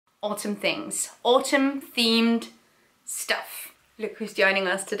autumn things, autumn themed stuff. Look who's joining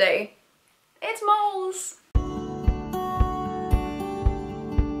us today. It's Moles.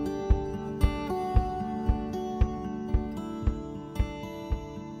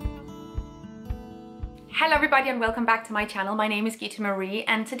 Hello everybody and welcome back to my channel. My name is Gita Marie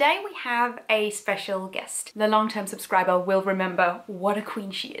and today we have a special guest. The long-term subscriber will remember what a queen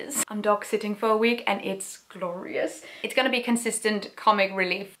she is. I'm dog sitting for a week and it's glorious. It's gonna be consistent comic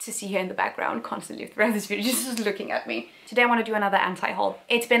relief to see her in the background constantly throughout this video, just looking at me. Today I want to do another anti-haul.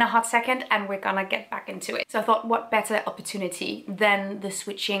 It's been a hot second and we're gonna get back into it. So I thought what better opportunity than the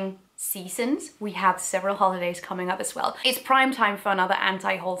switching seasons. We have several holidays coming up as well. It's prime time for another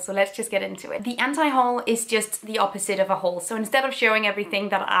anti-haul, so let's just get into it. The anti-haul is just the opposite of a haul. So instead of showing everything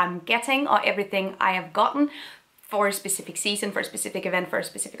that I'm getting or everything I have gotten for a specific season, for a specific event, for a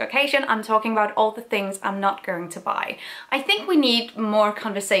specific occasion, I'm talking about all the things I'm not going to buy. I think we need more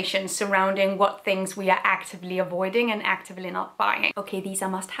conversations surrounding what things we are actively avoiding and actively not buying. Okay, these are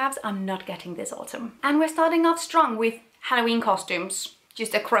must-haves, I'm not getting this autumn. And we're starting off strong with Halloween costumes.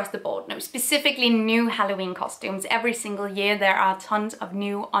 Just across the board. No, specifically new Halloween costumes. Every single year there are tons of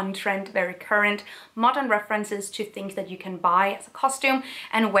new, on-trend, very current, modern references to things that you can buy as a costume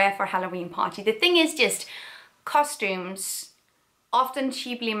and wear for Halloween party. The thing is just costumes, often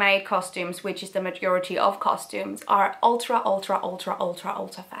cheaply made costumes, which is the majority of costumes, are ultra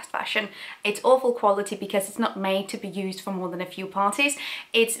fast fashion. It's awful quality because it's not made to be used for more than a few parties.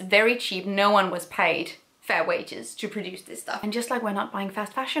 It's very cheap. No one was paid fair wages to produce this stuff. And just like we're not buying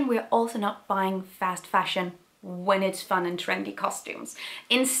fast fashion, we're also not buying fast fashion when it's fun and trendy costumes.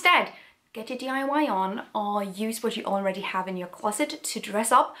 Instead, get your DIY on or use what you already have in your closet to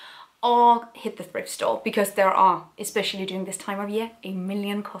dress up, or hit the thrift store, because there are, especially during this time of year, a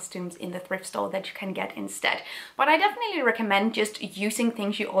million costumes in the thrift store that you can get instead. But I definitely recommend just using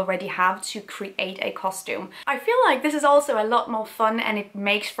things you already have to create a costume. I feel like this is also a lot more fun and it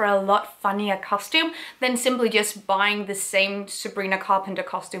makes for a lot funnier costume than simply just buying the same Sabrina Carpenter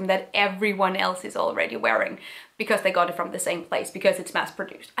costume that everyone else is already wearing because they got it from the same place, because it's mass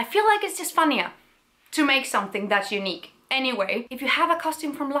produced. I feel like it's just funnier to make something that's unique. Anyway, if you have a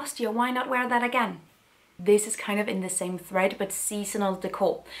costume from last year, why not wear that again? This is kind of in the same thread, but seasonal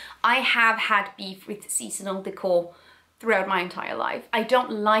decor. I have had beef with seasonal decor throughout my entire life. I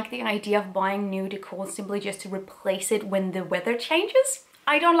don't like the idea of buying new decor simply just to replace it when the weather changes.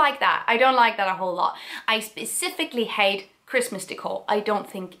 I don't like that. I don't like that a whole lot. I specifically hate Christmas decor. I don't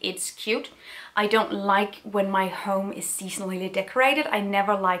think it's cute. I don't like when my home is seasonally decorated. I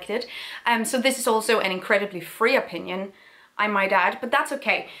never liked it. So this is also an incredibly free opinion, I might add, but that's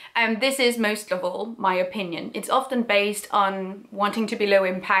okay. This is most of all my opinion. It's often based on wanting to be low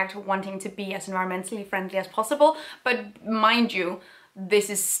impact, wanting to be as environmentally friendly as possible, but mind you, this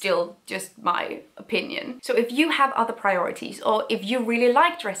is still just my opinion. So if you have other priorities, or if you really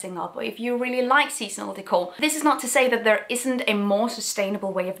like dressing up, or if you really like seasonal decor, this is not to say that there isn't a more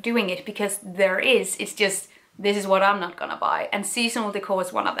sustainable way of doing it, because there is. It's just, this is what I'm not gonna buy, and seasonal decor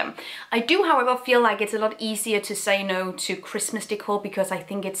is one of them. I do, however, feel like it's a lot easier to say no to Christmas decor because I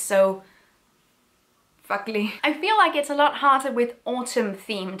think it's so ugly. I feel like it's a lot harder with autumn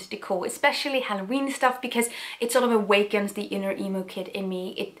themed decor, especially Halloween stuff, because it sort of awakens the inner emo kid in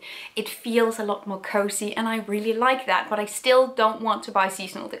me. It feels a lot more cozy and I really like that, but I still don't want to buy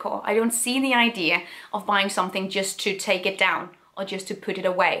seasonal decor. I don't see the idea of buying something just to take it down or just to put it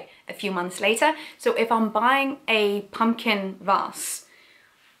away a few months later. So if I'm buying a pumpkin vase,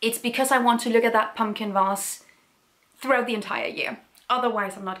 it's because I want to look at that pumpkin vase throughout the entire year.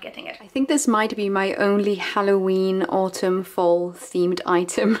 Otherwise, I'm not getting it. I think this might be my only Halloween, autumn, fall themed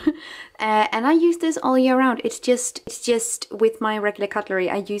item. And I use this all year round. It's just with my regular cutlery.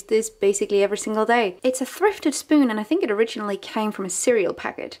 I use this basically every single day. It's a thrifted spoon and I think it originally came from a cereal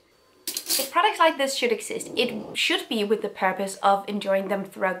packet. If products like this should exist, it should be with the purpose of enjoying them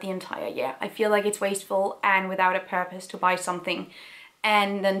throughout the entire year. I feel like it's wasteful and without a purpose to buy something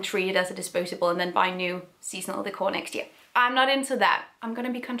and then treat it as a disposable and then buy new seasonal decor next year. I'm not into that. I'm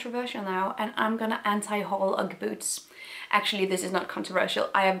gonna be controversial now and I'm gonna anti-haul Ugg boots. Actually, this is not controversial.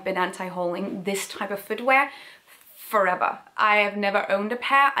 I have been anti-hauling this type of footwear forever. I have never owned a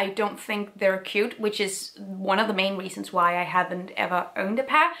pair. I don't think they're cute, which is one of the main reasons why I haven't ever owned a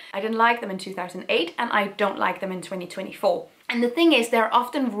pair. I didn't like them in 2008 and I don't like them in 2024. And the thing is, they're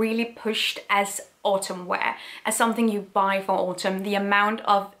often really pushed as autumn wear, as something you buy for autumn. The amount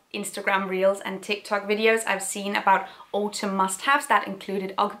of Instagram reels and TikTok videos I've seen about autumn must-haves that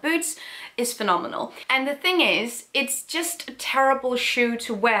included Ugg boots is phenomenal. And the thing is, it's just a terrible shoe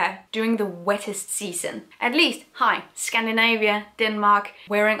to wear during the wettest season. At least, hi, Scandinavia, Denmark,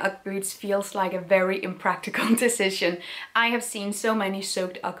 wearing Ugg boots feels like a very impractical decision. I have seen so many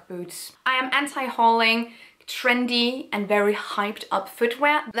soaked Ugg boots. I am anti-hauling trendy and very hyped up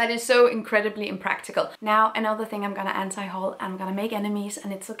footwear that is so incredibly impractical. Now, another thing I'm gonna anti-haul, I'm gonna make enemies,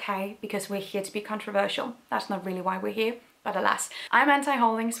 and it's okay because we're here to be controversial. That's not really why we're here, but alas. I'm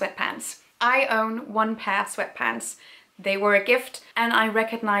anti-hauling sweatpants. I own one pair of sweatpants. They were a gift, and I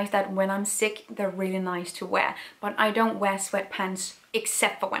recognize that when I'm sick, they're really nice to wear, but I don't wear sweatpants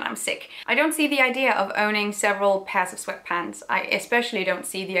except for when I'm sick. I don't see the idea of owning several pairs of sweatpants. I especially don't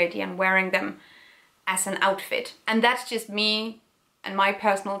see the idea in wearing them as an outfit. And that's just me and my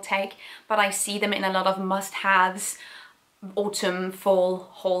personal take, but I see them in a lot of must-haves, autumn, fall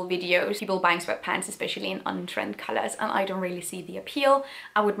haul videos. People buying sweatpants, especially in on-trend colors, and I don't really see the appeal.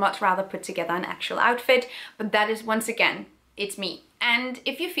 I would much rather put together an actual outfit, but that is, once again, it's me. And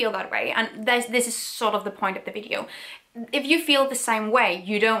if you feel that way, and this is sort of the point of the video, if you feel the same way,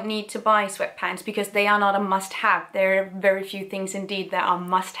 you don't need to buy sweatpants because they are not a must-have. There are very few things indeed that are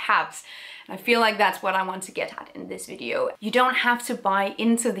must-haves. I feel like that's what I want to get at in this video. You don't have to buy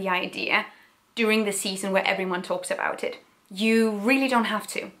into the idea during the season where everyone talks about it. You really don't have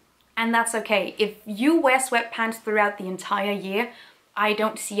to. And that's okay. If you wear sweatpants throughout the entire year, I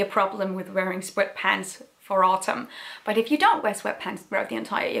don't see a problem with wearing sweatpants for autumn. But if you don't wear sweatpants throughout the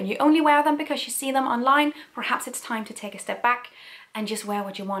entire year and you only wear them because you see them online, perhaps it's time to take a step back and just wear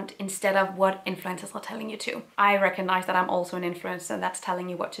what you want instead of what influencers are telling you to. I recognize that I'm also an influencer that's telling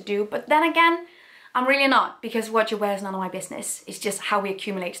you what to do, but then again, I'm really not, because what you wear is none of my business. It's just how we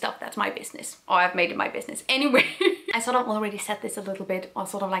accumulate stuff that's my business. Or I've made it my business. Anyway, I sort of already said this a little bit, or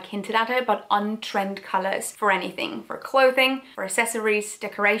sort of like hinted at it, but on-trend colors for anything. For clothing, for accessories,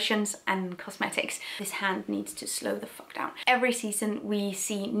 decorations, and cosmetics. This hand needs to slow the fuck down. Every season we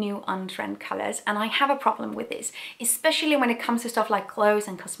see new on-trend colors, and I have a problem with this, especially when it comes to stuff like clothes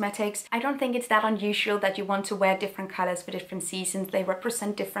and cosmetics. I don't think it's that unusual that you want to wear different colors for different seasons. They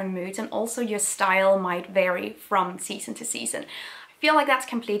represent different moods, and also your style might vary from season to season. I feel like that's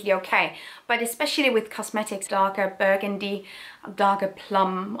completely okay, but especially with cosmetics, darker burgundy, darker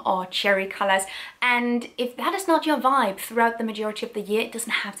plum or cherry colors, and if that is not your vibe throughout the majority of the year, it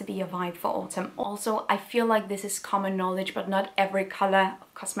doesn't have to be your vibe for autumn. Also, I feel like this is common knowledge, but not every color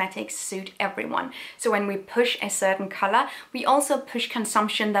of cosmetics suit everyone. So when we push a certain color, we also push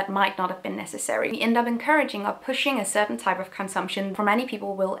consumption that might not have been necessary. We end up encouraging or pushing a certain type of consumption. For many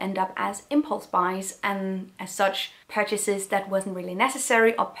people will end up as impulse buys, and as such, purchases that wasn't really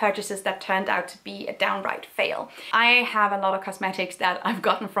necessary or purchases that turned out to be a downright fail. I have a lot of cosmetics that I've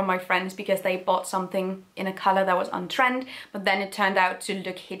gotten from my friends because they bought something in a color that was on trend, but then it turned out to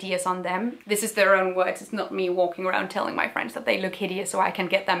look hideous on them. This is their own words, it's not me walking around telling my friends that they look hideous so I can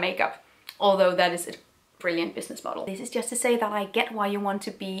get their makeup, although that is a brilliant business model. This is just to say that I get why you want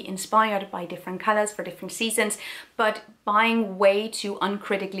to be inspired by different colors for different seasons, but buying way too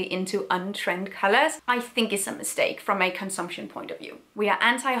uncritically into untrend colors, I think is a mistake from a consumption point of view. We are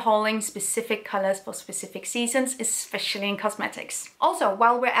anti-hauling specific colors for specific seasons, especially in cosmetics. Also,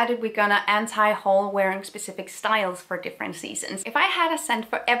 while we're at it, we're gonna anti-haul wearing specific styles for different seasons. If I had a cent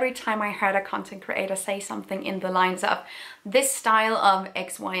for every time I heard a content creator say something in the lines of, this style of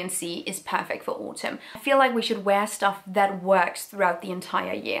X, Y, and Z is perfect for autumn, I feel like we should wear stuff that works throughout the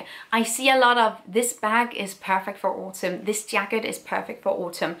entire year. I see a lot of, this bag is perfect for autumn, this jacket is perfect for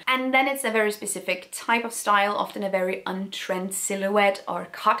autumn, and then it's a very specific type of style, often a very untrend silhouette or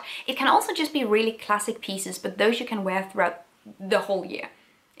cut. It can also just be really classic pieces, but those you can wear throughout the whole year.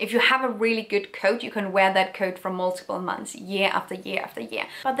 If you have a really good coat, you can wear that coat for multiple months, year after year after year.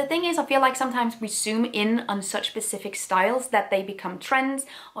 But the thing is, I feel like sometimes we zoom in on such specific styles that they become trends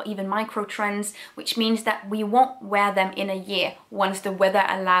or even micro trends, which means that we won't wear them in a year once the weather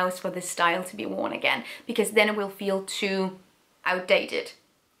allows for this style to be worn again, because then it will feel too outdated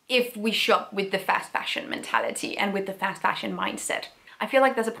if we shop with the fast fashion mentality and with the fast fashion mindset. I feel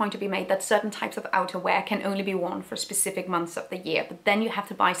like there's a point to be made that certain types of outerwear can only be worn for specific months of the year, but then you have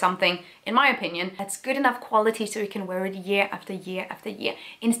to buy something, in my opinion, that's good enough quality so you can wear it year after year after year,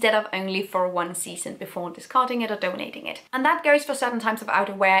 instead of only for one season before discarding it or donating it. And that goes for certain types of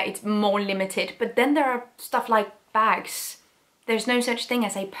outerwear, it's more limited, but then there are stuff like bags. There's no such thing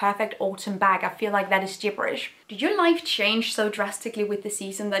as a perfect autumn bag. I feel like that is gibberish. Did your life change so drastically with the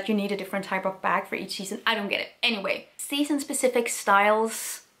season that you need a different type of bag for each season? I don't get it. Anyway, season-specific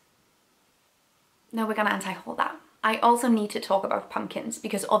styles. No, we're gonna anti-haul that. I also need to talk about pumpkins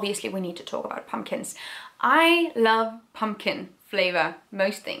because obviously we need to talk about pumpkins. I love pumpkin flavor,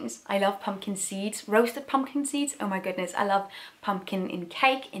 most things. I love pumpkin seeds, roasted pumpkin seeds. Oh my goodness, I love pumpkin in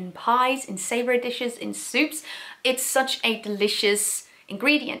cake, in pies, in savory dishes, in soups. It's such a delicious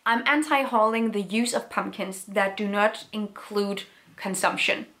ingredient. I'm anti-hauling the use of pumpkins that do not include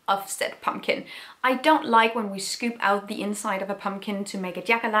consumption of said pumpkin. I don't like when we scoop out the inside of a pumpkin to make a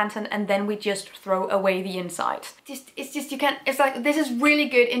jack-o'-lantern and then we just throw away the inside. It's like, this is really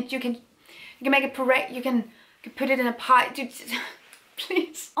good and you can make a puree, you can put it in a pie.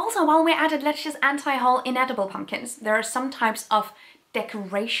 Please. Also, while we're at it, let's just anti-haul inedible pumpkins. There are some types of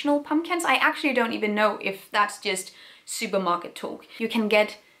decorational pumpkins. I actually don't even know if that's just supermarket talk. You can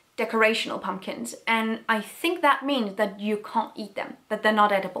get decorational pumpkins, and I think that means that you can't eat them, that they're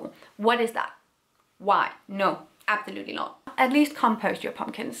not edible. What is that? Why? No, absolutely not. At least compost your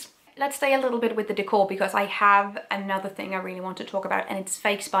pumpkins. Let's stay a little bit with the decor because I have another thing I really want to talk about, and it's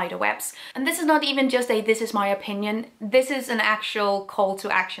fake spider webs. And this is not even just a this is my opinion, this is an actual call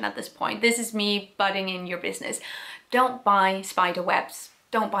to action at this point. This is me butting in your business. Don't buy spider webs.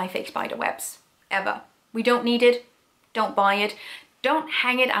 Don't buy fake spider webs, ever. We don't need it, don't buy it. Don't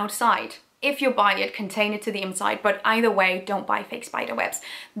hang it outside. If you buy it, contain it to the inside, but either way, don't buy fake spider webs.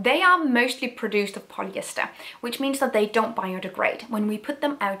 They are mostly produced of polyester, which means that they don't biodegrade. When we put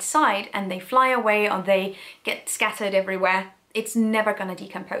them outside and they fly away or they get scattered everywhere, it's never gonna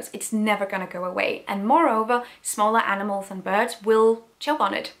decompose. It's never gonna go away. And moreover, smaller animals and birds will choke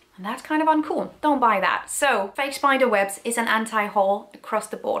on it. And that's kind of uncool. Don't buy that. So, fake spider webs is an anti-haul across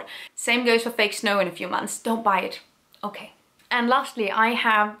the board. Same goes for fake snow in a few months. Don't buy it. Okay. And lastly, I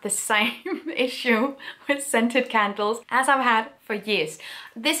have the same issue with scented candles as I've had for years.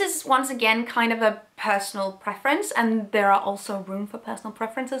 This is once again kind of a personal preference, and there are also room for personal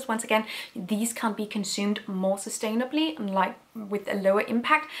preferences. Once again, these can't be consumed more sustainably and like with a lower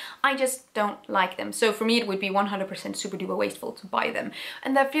impact. I just don't like them. So for me, it would be 100% super duper wasteful to buy them.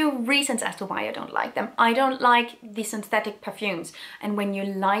 And there are a few reasons as to why I don't like them. I don't like the synthetic perfumes. And when you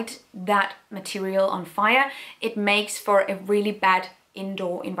light that material on fire, it makes for a really bad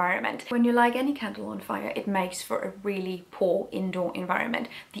indoor environment. When you light any candle on fire, it makes for a really poor indoor environment.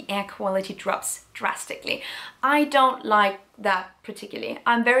 The air quality drops drastically. I don't like that particularly.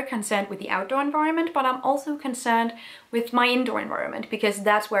 I'm very concerned with the outdoor environment, but I'm also concerned with my indoor environment because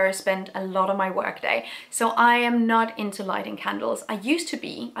that's where I spend a lot of my workday. So I am not into lighting candles. I used to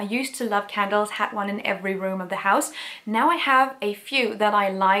be. I used to love candles, had one in every room of the house. Now I have a few that I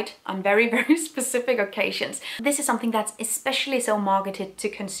light on very, very specific occasions. This is something that's especially so marketed to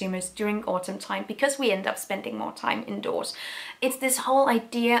consumers during autumn time because we end up spending more time indoors. It's this whole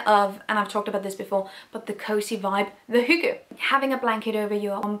idea of, and I've talked about this before, but the cozy vibe, the hygge. Having a blanket over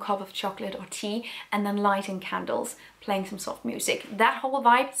your warm cup of chocolate or tea and then lighting candles, playing some soft music. That whole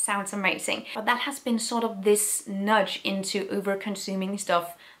vibe sounds amazing. But that has been sort of this nudge into over-consuming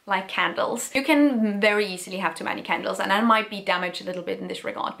stuff like candles. You can very easily have too many candles, and I might be damaged a little bit in this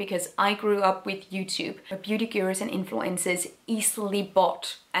regard because I grew up with YouTube, where beauty gurus and influencers easily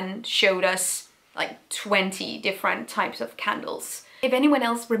bought and showed us like 20 different types of candles. If anyone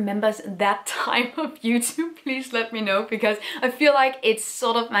else remembers that time of YouTube, please let me know because I feel like it's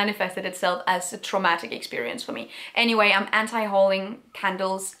sort of manifested itself as a traumatic experience for me. Anyway, I'm anti-hauling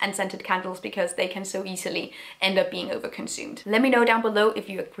candles and scented candles because they can so easily end up being overconsumed. Let me know down below if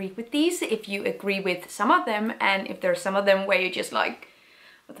you agree with these, if you agree with some of them, and if there's some of them where you're just like,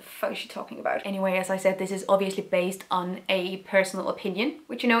 what the fuck is she talking about? Anyway, as I said, this is obviously based on a personal opinion,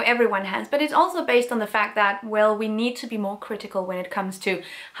 which you know everyone has, but it's also based on the fact that, well, we need to be more critical when it comes to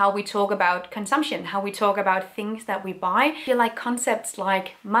how we talk about consumption, how we talk about things that we buy. I feel like concepts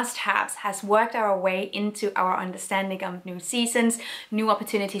like must-haves has worked our way into our understanding of new seasons, new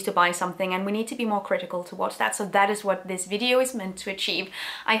opportunities to buy something, and we need to be more critical towards that. So that is what this video is meant to achieve.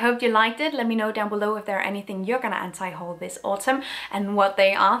 I hope you liked it. Let me know down below if there are anything you're gonna anti-haul this autumn and what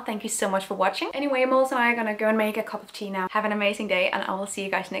they are. Thank you so much for watching. Anyway, Moles and I are gonna go and make a cup of tea now. Have an amazing day, and I will see you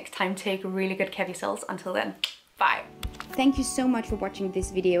guys next time. Take really good care of yourselves. Until then, bye. Thank you so much for watching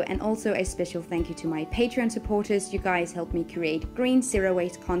this video, and also a special thank you to my Patreon supporters. You guys help me create green, zero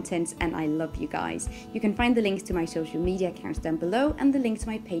waste content, and I love you guys. You can find the links to my social media accounts down below and the link to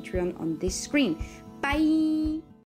my Patreon on this screen. Bye!